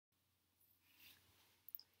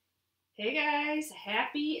Hey guys,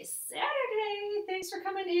 happy Saturday! Thanks for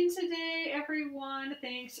coming in today, everyone.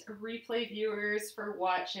 Thanks, replay viewers, for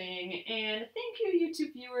watching. And thank you,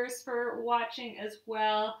 YouTube viewers, for watching as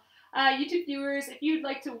well. YouTube viewers, if you'd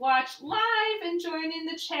like to watch live and join in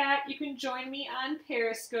the chat, you can join me on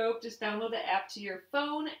Periscope. Just download the app to your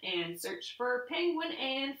phone and search for Penguin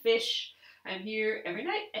and Fish. I'm here every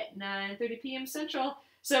night at 9:30 p.m. Central.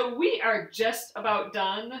 So we are just about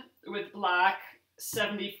done with block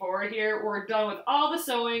 74 here. We're done with all the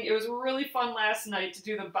sewing. It was really fun last night to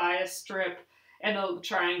do the bias strip and the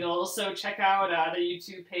triangles. So check out the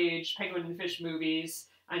YouTube page, Penguin and Fish Movies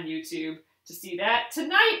on YouTube to see that.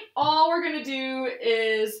 Tonight, all we're going to do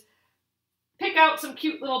is pick out some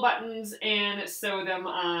cute little buttons and sew them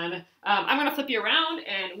on. I'm going to flip you around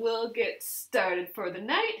and we'll get started for the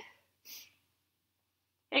night.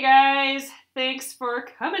 Hey guys, thanks for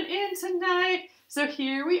coming in tonight. So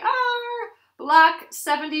here we are. Block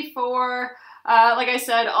 74. Like I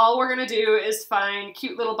said, all we're going to do is find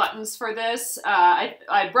cute little buttons for this.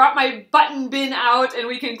 I brought my button bin out and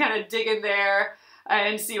we can kind of dig in there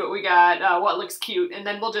and see what we got, what looks cute, and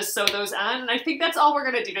then we'll just sew those on. And I think that's all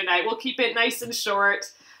we're going to do tonight. We'll keep it nice and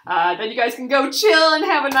short. Then you guys can go chill and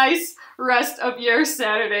have a nice rest of your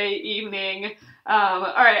Saturday evening.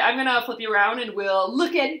 Alright, I'm gonna flip you around and we'll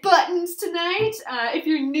look at buttons tonight. If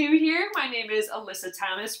you're new here, my name is Alyssa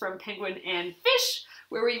Thomas from Penguin and Fish,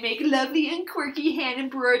 where we make lovely and quirky hand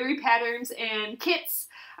embroidery patterns and kits.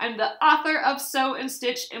 I'm the author of Sew and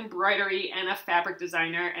Stitch Embroidery and a fabric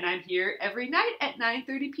designer, and I'm here every night at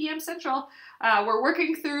 9:30 p.m. Central. We're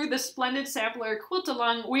working through the Splendid Sampler quilt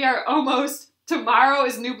along. We are almost. Tomorrow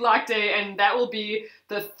is new block day, and that will be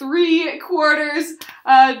the 3/4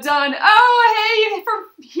 done. Oh, hey, from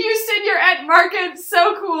Houston, you're at Market.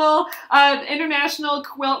 So cool. International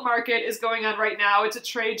Quilt Market is going on right now. It's a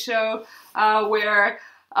trade show where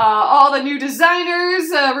all the new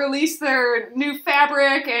designers release their new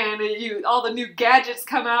fabric, and all the new gadgets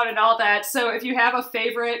come out and all that. So if you have a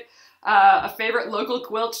favorite local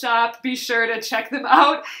quilt shop, be sure to check them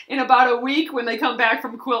out in about a week when they come back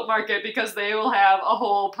from Quilt Market, because they will have a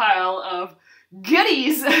whole pile of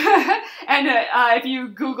goodies. And if you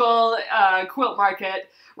Google Quilt Market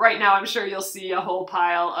right now, I'm sure you'll see a whole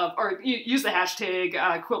pile of, or use the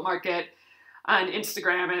hashtag Quilt Market on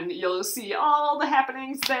Instagram and you'll see all the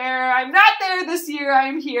happenings there. I'm not there this year,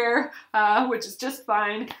 I'm here, which is just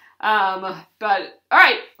fine. But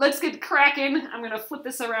alright, let's get cracking. I'm gonna flip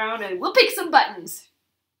this around and we'll pick some buttons.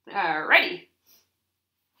 Alrighty.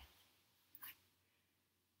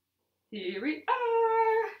 Here we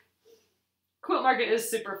are. Quilt Market is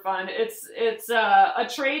super fun. It's a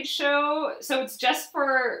trade show, so it's just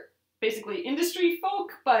for basically industry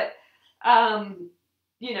folk, but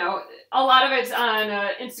you know, a lot of it's on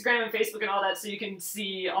Instagram and Facebook and all that, so you can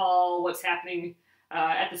see all what's happening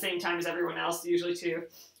at the same time as everyone else, usually too.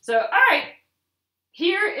 So, alright,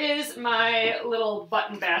 here is my little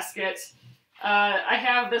button basket. I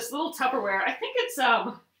have this little Tupperware. I think it's,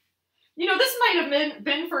 you know, this might have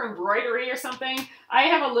been for embroidery or something. I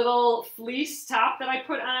have a little fleece top that I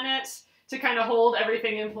put on it to kind of hold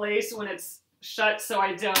everything in place when it's shut, so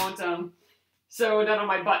I don't, so none of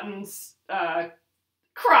my buttons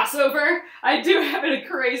crossover. I do have it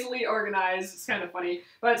crazily organized. It's kind of funny.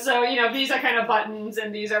 But so, you know, these are kind of buttons,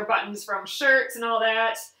 and these are buttons from shirts and all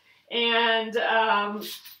that. And,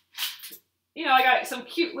 you know, I got some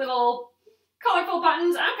cute little colorful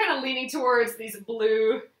buttons. I'm kind of leaning towards these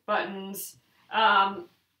blue buttons.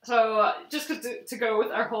 So just to go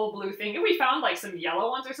with our whole blue thing. If we found like some yellow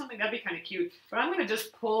ones or something, that'd be kind of cute. But I'm going to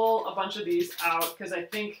just pull a bunch of these out because I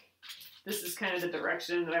think this is kind of the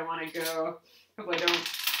direction that I want to go. Hopefully I don't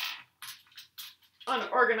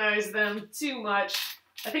unorganize them too much.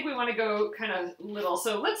 I think we want to go kind of little.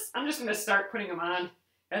 So I'm just going to start putting them on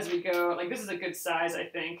as we go. Like, this is a good size, I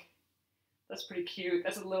think. That's pretty cute.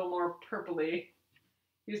 That's a little more purpley.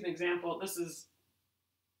 Here's an example. This is,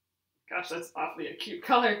 gosh, that's awfully a cute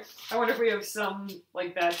color. I wonder if we have some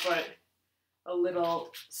like that, but a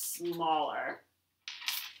little smaller.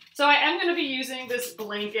 So I am going to be using this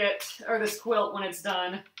blanket, or this quilt when it's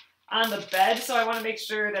done, on the bed, so I want to make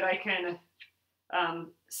sure that I can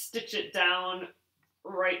stitch it down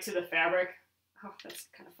right to the fabric. Oh, that's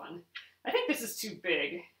kind of fun. I think this is too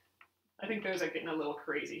big. I think those are getting a little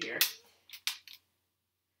crazy here.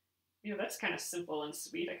 You know, that's kind of simple and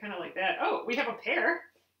sweet. I kind of like that. Oh, we have a pair.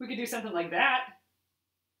 We could do something like that.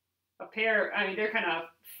 A pair, I mean, they're kind of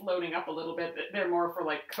floating up a little bit. They're more for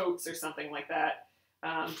like coats or something like that.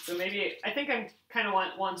 So maybe, I think I kind of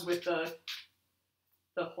want ones with the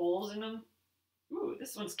holes in them. Ooh,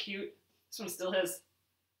 this one's cute. This one still has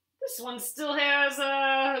This one still has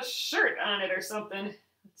a shirt on it or something.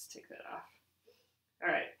 Let's take that off. All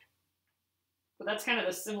right. But that's kind of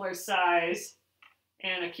the similar size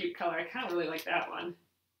and a cute color. I kind of really like that one.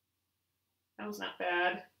 That one's not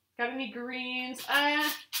bad. Got any greens? I'm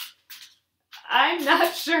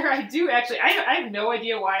not sure. I do actually. I have no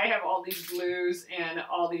idea why I have all these blues and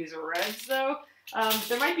all these reds though.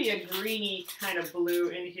 There might be a greeny kind of blue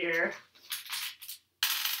in here.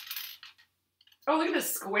 Oh, look at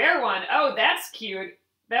this square one. Oh, that's cute.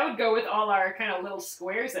 That would go with all our kind of little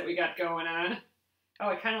squares that we got going on. Oh,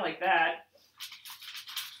 I kind of like that.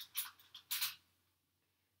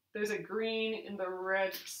 There's a green in the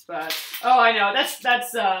red spot. Oh, I know. That's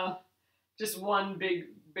just one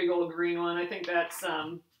big old green one. I think that's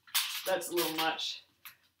a little much.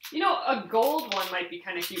 You know, a gold one might be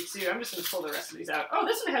kind of cute too. I'm just going to pull the rest of these out. Oh,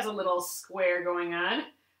 this one has a little square going on.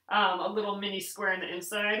 A little mini square on the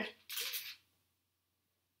inside.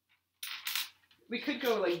 We could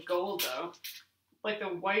go like gold though. Like the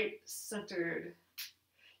white centered.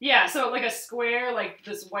 Yeah, so like a square, like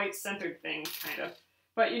this white centered thing, kind of.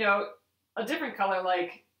 But, you know, a different color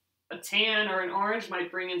like a tan or an orange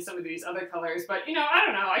might bring in some of these other colors. But, you know, I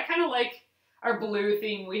don't know. I kind of like our blue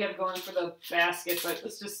theme we have going for the basket, but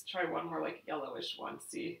let's just try one more like yellowish one,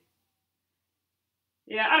 see.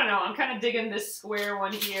 Yeah, I don't know. I'm kind of digging this square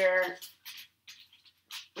one here.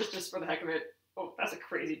 It's just for the heck of it. Oh, that's a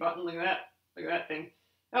crazy button. Look at that. Look at that thing.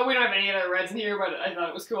 Oh, we don't have any other reds in here, but I thought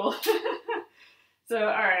it was cool. So, all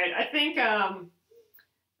right. I think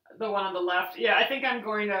the one on the left, yeah, I think I'm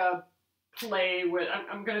going to play with,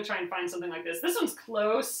 I'm going to try and find something like this. This one's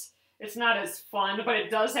close. It's not as fun, but it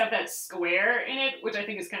does have that square in it, which I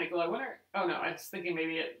think is kind of cool. I wonder, oh no, I was thinking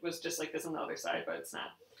maybe it was just like this on the other side, but it's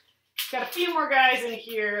not. Got a few more guys in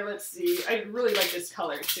here. Let's see. I really like this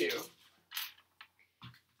color too.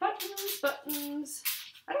 Buttons, buttons.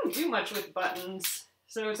 I don't do much with buttons,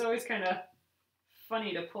 so it's always kind of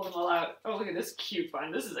funny to pull them all out. Oh, look at this cute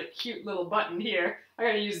button. This is a cute little button here. I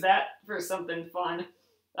gotta use that for something fun.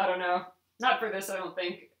 I don't know. Not for this, I don't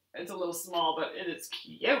think. It's a little small, but it is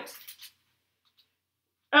cute.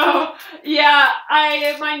 Oh, yeah,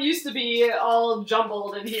 mine used to be all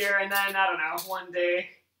jumbled in here, and then, I don't know, one day,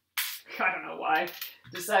 I don't know why,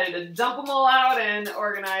 decided to dump them all out and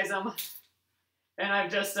organize them. And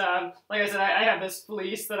I've just, like I said, I have this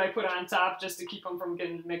fleece that I put on top just to keep them from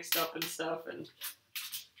getting mixed up and stuff. And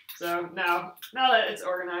so now that it's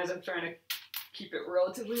organized, I'm trying to keep it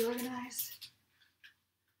relatively organized.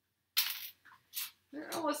 They're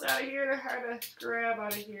almost out of here. They're hard to grab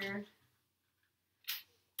out of here.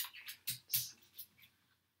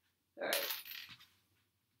 All right.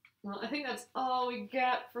 Well, I think that's all we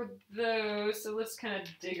got for those. So let's kind of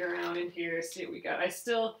dig around in here, see what we got. I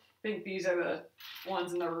still think these are the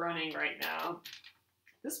ones in the running right now.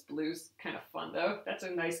 This blue's kind of fun though. That's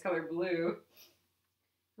a nice color blue.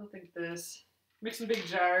 I don't think this. Make some big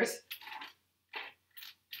jars.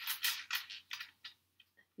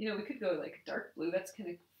 You know, we could go like dark blue. That's kind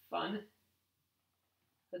of fun.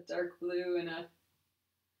 A dark blue and a,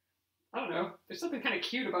 I don't know. There's something kind of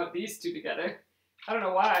cute about these two together. I don't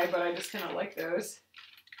know why, but I just kind of like those.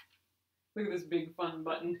 Look at this big fun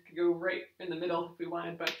button. Could go right in the middle if we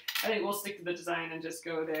wanted, but I think we'll stick to the design and just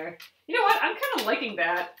go there. You know what? I'm kind of liking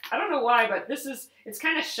that. I don't know why, but it's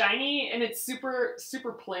kind of shiny and it's super,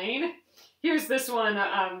 super plain. Here's this one,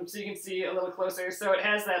 so you can see a little closer. So it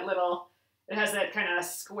has that kind of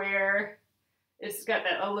square. It's got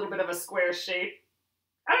that a little bit of a square shape.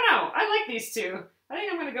 I don't know. I like these two. I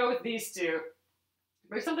think I'm going to go with these two.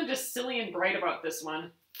 There's something just silly and bright about this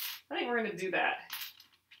one. I think we're going to do that.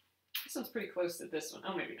 This one's pretty close to this one.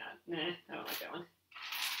 Oh, maybe not. Nah, I don't like that one.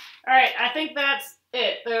 All right, I think that's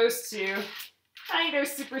it. Those two. I think they're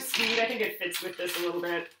super sweet. I think it fits with this a little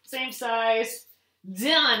bit. Same size.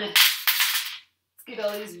 Done. Let's get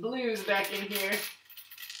all these blues back in here.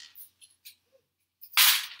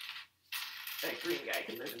 That green guy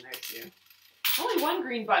can live in there too. Only one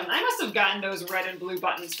green button. I must have gotten those red and blue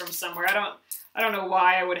buttons from somewhere. I don't know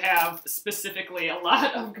why I would have specifically a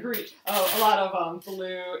lot of green, a lot of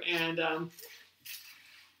blue and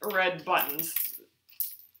red buttons.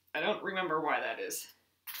 I don't remember why that is.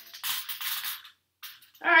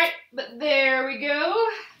 All right, but there we go.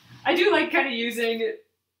 I do like kind of using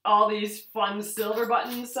all these fun silver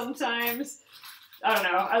buttons sometimes. I don't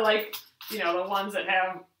know. I like, you know, the ones that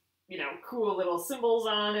have, you know, cool little symbols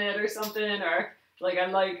on it or something, or like I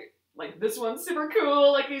like this one's super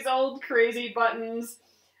cool, like these old crazy buttons.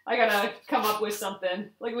 I gotta come up with something.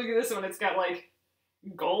 Like, look at this one, it's got like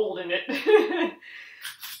gold in it.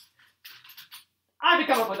 I have to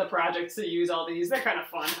come up with a project to use all these. They're kind of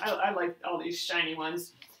fun. I like all these shiny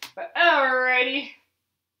ones. But alrighty.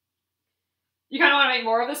 You kind of want to make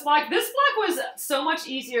more of this block. This block was so much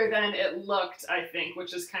easier than it looked, I think,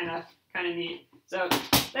 which is kind of neat. So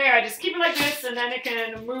there, I just keep it like this, and then it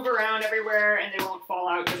can move around everywhere, and they won't fall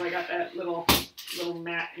out because I got that little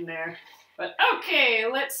mat in there. But okay,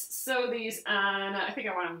 let's sew these on. I think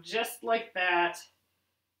I want them just like that.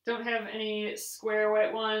 Don't have any square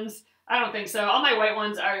white ones. I don't think so. All my white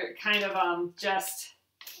ones are kind of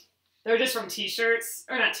they're just from t-shirts,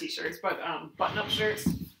 or not t-shirts, but button-up shirts.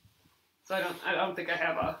 So I don't think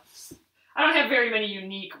I don't have very many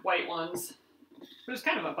unique white ones, which is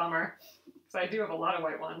kind of a bummer, because I do have a lot of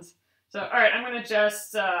white ones. So, all right, I'm going to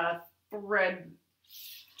just thread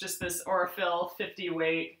just this Aurifil 50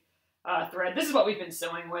 weight thread. This is what we've been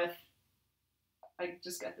sewing with. I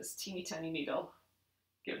just got this teeny tiny needle,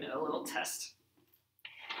 giving it a little test.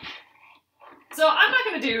 So I'm not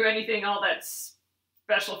going to do anything all that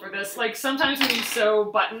special for this. Like sometimes when you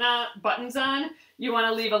sew buttons on, you want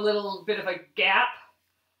to leave a little bit of a gap.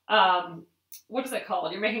 What is that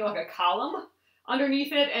called? You're making like a column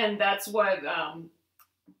underneath it, and that's what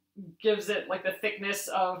gives it like the thickness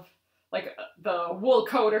of like the wool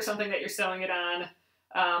coat or something that you're sewing it on.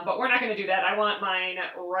 But we're not going to do that. I want mine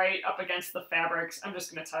right up against the fabrics. I'm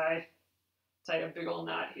just going to tie a big old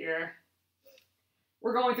knot here.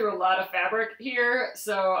 We're going through a lot of fabric here,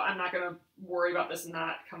 so I'm not going to worry about this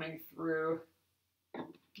knot coming through.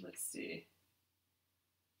 Let's see.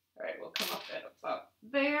 All right, we'll come up at about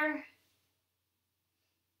there.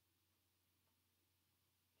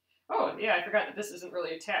 Oh, yeah, I forgot that this isn't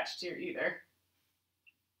really attached here either.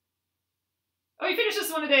 Oh, you finished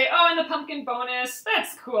this one today. Oh, and the pumpkin bonus.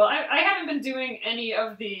 That's cool. I haven't been doing any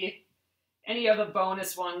of the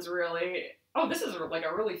bonus ones really. Oh, this is like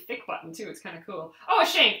a really thick button too. It's kind of cool. Oh, a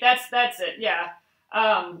shank. That's it. Yeah.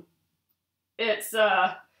 It's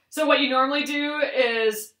so what you normally do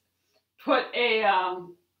is put a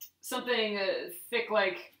something thick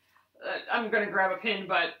like I'm gonna grab a pin,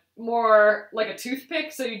 but more like a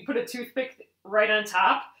toothpick. So you put a toothpick right on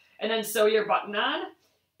top, and then sew your button on.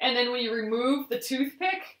 And then when you remove the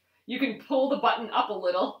toothpick, you can pull the button up a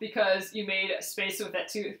little because you made a space with that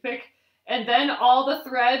toothpick. And then all the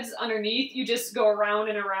threads underneath, you just go around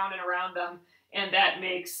and around and around them. And that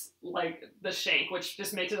makes like the shank, which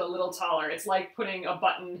just makes it a little taller. It's like putting a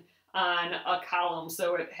button on a column,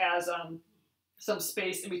 so it has some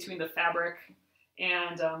space in between the fabric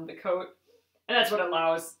and the coat. And that's what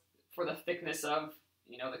allows for the thickness of,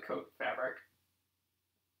 you know, the coat fabric.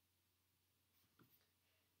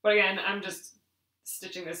 But again, I'm just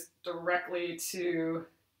stitching this directly to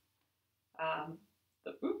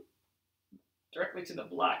directly to the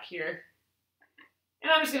block here.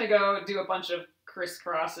 And I'm just going to go do a bunch of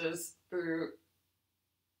crisscrosses through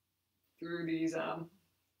these, through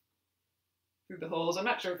the holes. I'm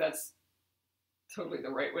not sure if that's totally the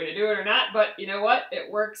right way to do it or not, but you know what? It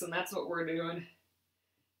works, and that's what we're doing.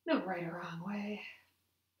 No right or wrong way.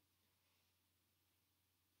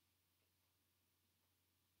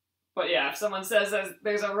 But yeah, if someone says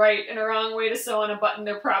there's a right and a wrong way to sew on a button,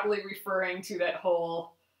 they're probably referring to that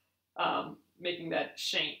whole making that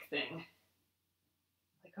shank thing.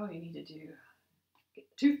 Like, oh, you need to get the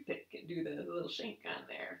toothpick and do the little shank on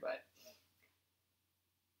there, but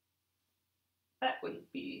that would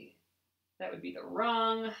be the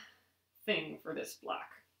wrong thing for this block.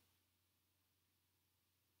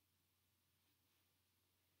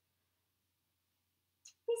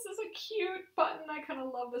 This is a cute button. I kind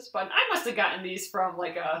of love this button. I must have gotten these from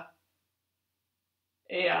like a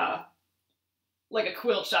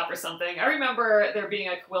quilt shop or something. I remember there being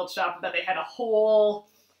a quilt shop that they had a whole,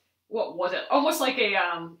 what was it? Almost like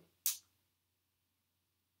a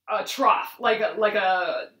trough, like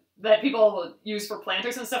a that people use for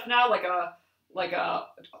planters and stuff now, like a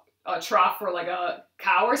trough for like a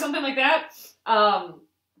cow or something like that,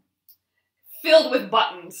 filled with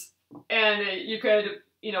buttons, and you could,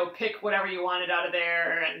 you know, pick whatever you wanted out of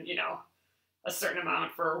there, and you know, a certain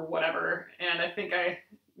amount for whatever. And I think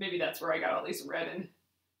maybe that's where I got all these red and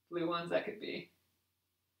blue ones. That could be,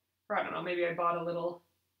 or I don't know, maybe I bought a little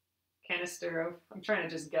canister of, I'm trying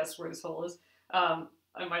to just guess where this hole is. I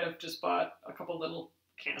might have just bought a couple little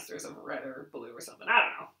canisters of red or blue or something. I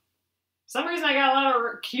don't know. For some reason I got a lot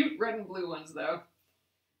of cute red and blue ones though.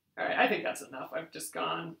 All right, I think that's enough. I've just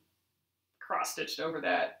gone cross-stitched over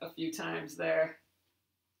that a few times there.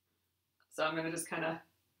 So I'm going to just kind of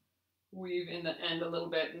weave in the end a little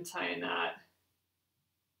bit and tie a knot.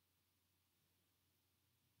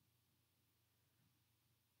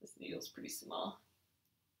 This needle's pretty small.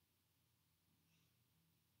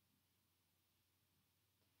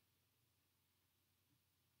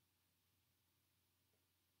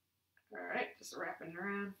 right, just wrapping it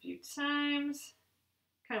around a few times.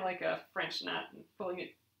 Kind of like a French knot and pulling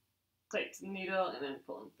it tight to the needle and then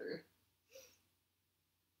pulling through.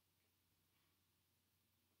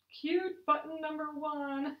 Cute button number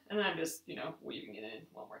 1. And then I'm just, you know, weaving it in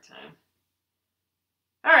one more time.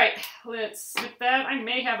 All right, let's snip that. I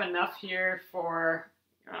may have enough here for,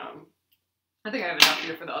 I think I have enough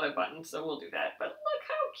here for the other button, so we'll do that. But look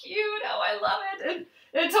how cute, oh, I love it.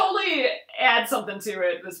 It totally adds something to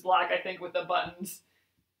it, this block, I think, with the buttons.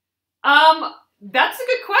 That's a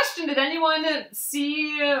good question. Did anyone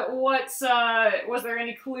see what's, was there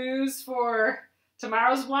any clues for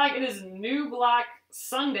tomorrow's block? It is New Block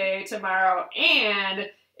Sunday tomorrow,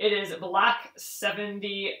 and it is block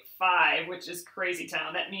 75, which is crazy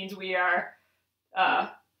town. That means we are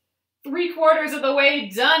 3/4 of the way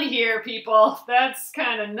done here, people. That's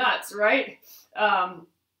kind of nuts, right?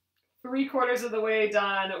 3/4 of the way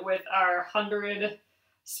done with our 100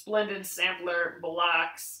 Splendid Sampler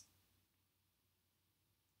blocks.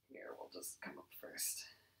 Here, we'll just come up first.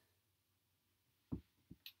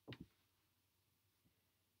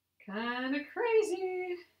 Kind of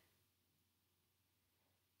crazy.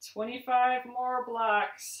 25 more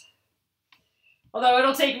blocks. Although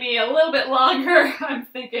it'll take me a little bit longer, I'm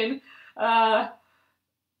thinking, to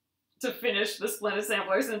finish the Splendid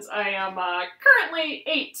Sampler, since I am currently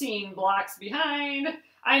 18 blocks behind.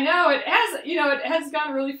 I know it has, you know, it has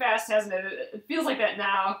gone really fast, hasn't it? It feels like that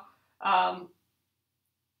now.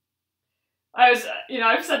 I've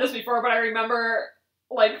said this before, but I remember,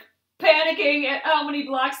 like, panicking at how many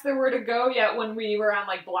blocks there were to go yet when we were on,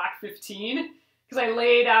 like, block 15. Because I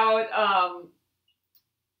laid out, I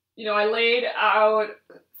laid out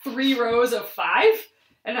 3 rows of 5,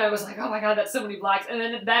 and I was like, oh my god, that's so many blocks. And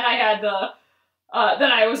then I had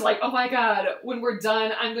then I was like, oh my god, when we're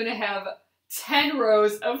done, I'm gonna have 10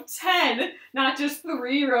 rows of 10, not just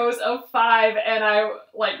 3 rows of 5, and I,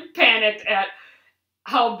 like, panicked at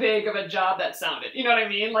how big of a job that sounded. You know what I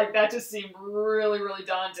mean? Like, that just seemed really, really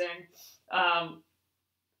daunting.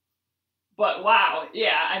 But wow,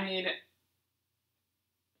 yeah, I mean,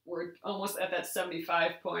 we're almost at that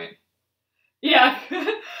 75 point. Yeah,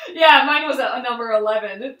 yeah, mine was a number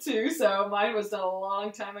 11 too, so mine was done a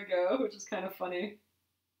long time ago, which is kind of funny.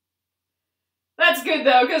 That's good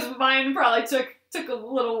though, because mine probably took a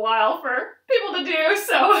little while for people to do,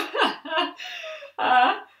 so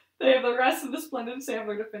they have the rest of the Splendid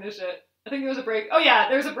Sampler to finish it. I think there was a break. Oh yeah,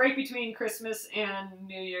 there's a break between Christmas and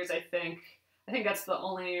New Year's, I think. I think that's the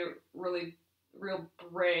only really real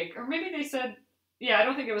break. Or maybe they said, yeah, I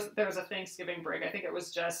don't think there was a Thanksgiving break. I think it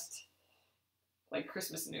was just like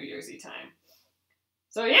Christmas and New Year's-y time.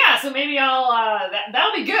 So yeah, so maybe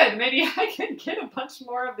that'll be good. Maybe I can get a bunch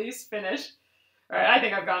more of these finished. All right, I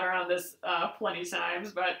think I've gone around this plenty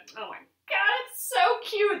times, but oh my god, it's so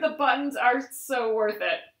cute. The buttons are so worth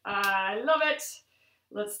it. I love it.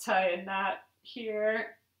 Let's tie a knot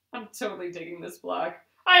here. I'm totally digging this block.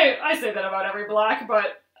 I say that about every block,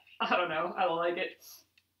 but I don't know. I like it.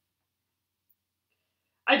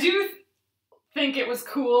 I do think it was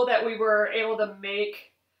cool that we were able to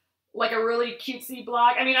make like a really cutesy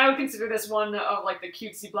block. I mean, I would consider this one of like the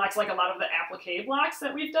cutesy blocks, like a lot of the applique blocks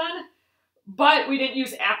that we've done, but we didn't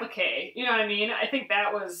use applique. You know what I mean? I think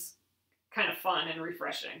that was kind of fun and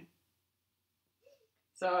refreshing.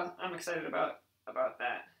 So I'm excited about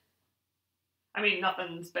that. I mean,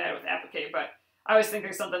 nothing's bad with applique, but I always think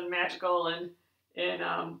there's something magical in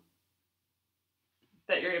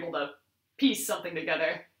that you're able to piece something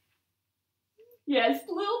together. Yes,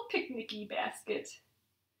 little picnicky basket.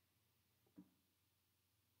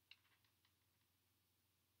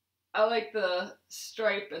 I like the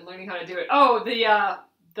stripe and learning how to do it. Oh,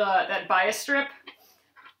 that bias strip.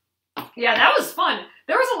 Yeah, that was fun.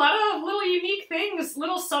 There was a lot of little unique things,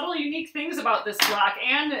 little subtle unique things about this block,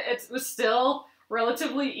 and it was still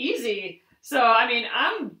relatively easy. So, I mean,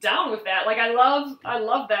 I'm down with that. Like, I love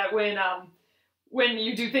that when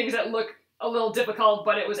you do things that look a little difficult,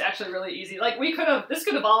 but it was actually really easy. Like, this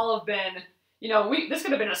could have all have been, you know, this could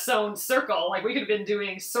have been a sewn circle. Like, we could have been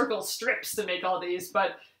doing circle strips to make all these,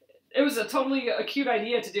 but it was a cute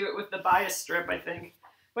idea to do it with the bias strip, I think.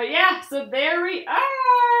 But yeah, so there we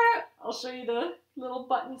are. I'll show you the little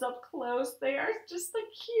buttons up close. They are just the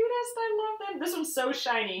cutest. I love them. This one's so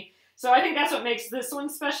shiny. So I think that's what makes this one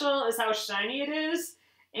special, is how shiny it is.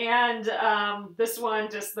 And this one,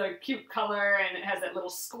 just the cute color, and it has that little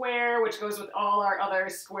square, which goes with all our other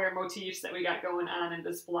square motifs that we got going on in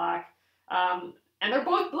this block. And they're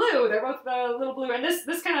both blue. They're both the little blue. And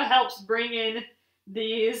this kind of helps bring in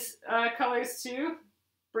these colors too,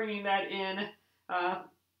 bringing that in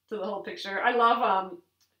to the whole picture. I love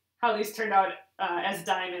how these turned out as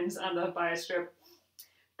diamonds on the bias strip.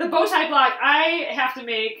 The bow tie block, I have to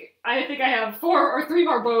make, I think I have 4 or 3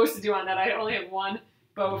 more bows to do on that. I only have 1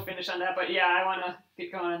 bow finish on that, but yeah, I want to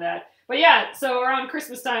get going on that. But yeah, so around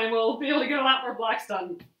Christmas time, we'll be able to get a lot more blocks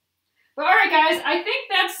done. But all right, guys, I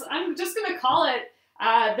think I'm just going to call it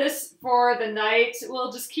this for the night.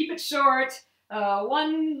 We'll just keep it short.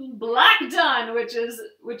 1 block done, which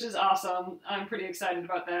is awesome. I'm pretty excited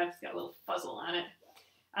about that. It's got a little fuzzle on it.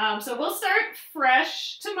 So we'll start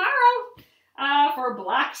fresh tomorrow for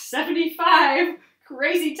block 75.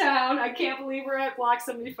 Crazy town. I can't believe we're at block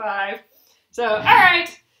 75. So, all right.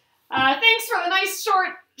 Thanks for the nice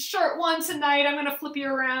short one tonight. I'm going to flip you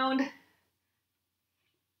around.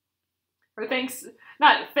 Or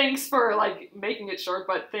not thanks for like making it short,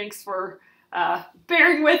 but thanks for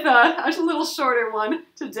bearing with a little shorter one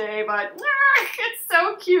today. But it's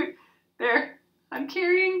so cute. There, I'm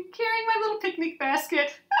carrying my little picnic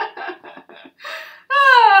basket.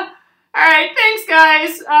 All right, thanks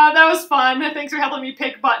guys. That was fun. Thanks for helping me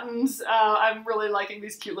pick buttons. I'm really liking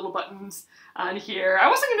these cute little buttons on here. I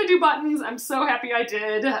wasn't going to do buttons. I'm so happy I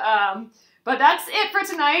did. But that's it for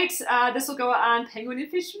tonight. This will go on Penguin and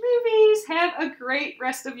Fish Movies. Have a great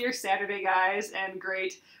rest of your Saturday, guys, and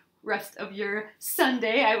great rest of your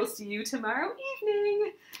Sunday. I will see you tomorrow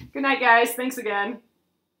evening. Good night, guys. Thanks again.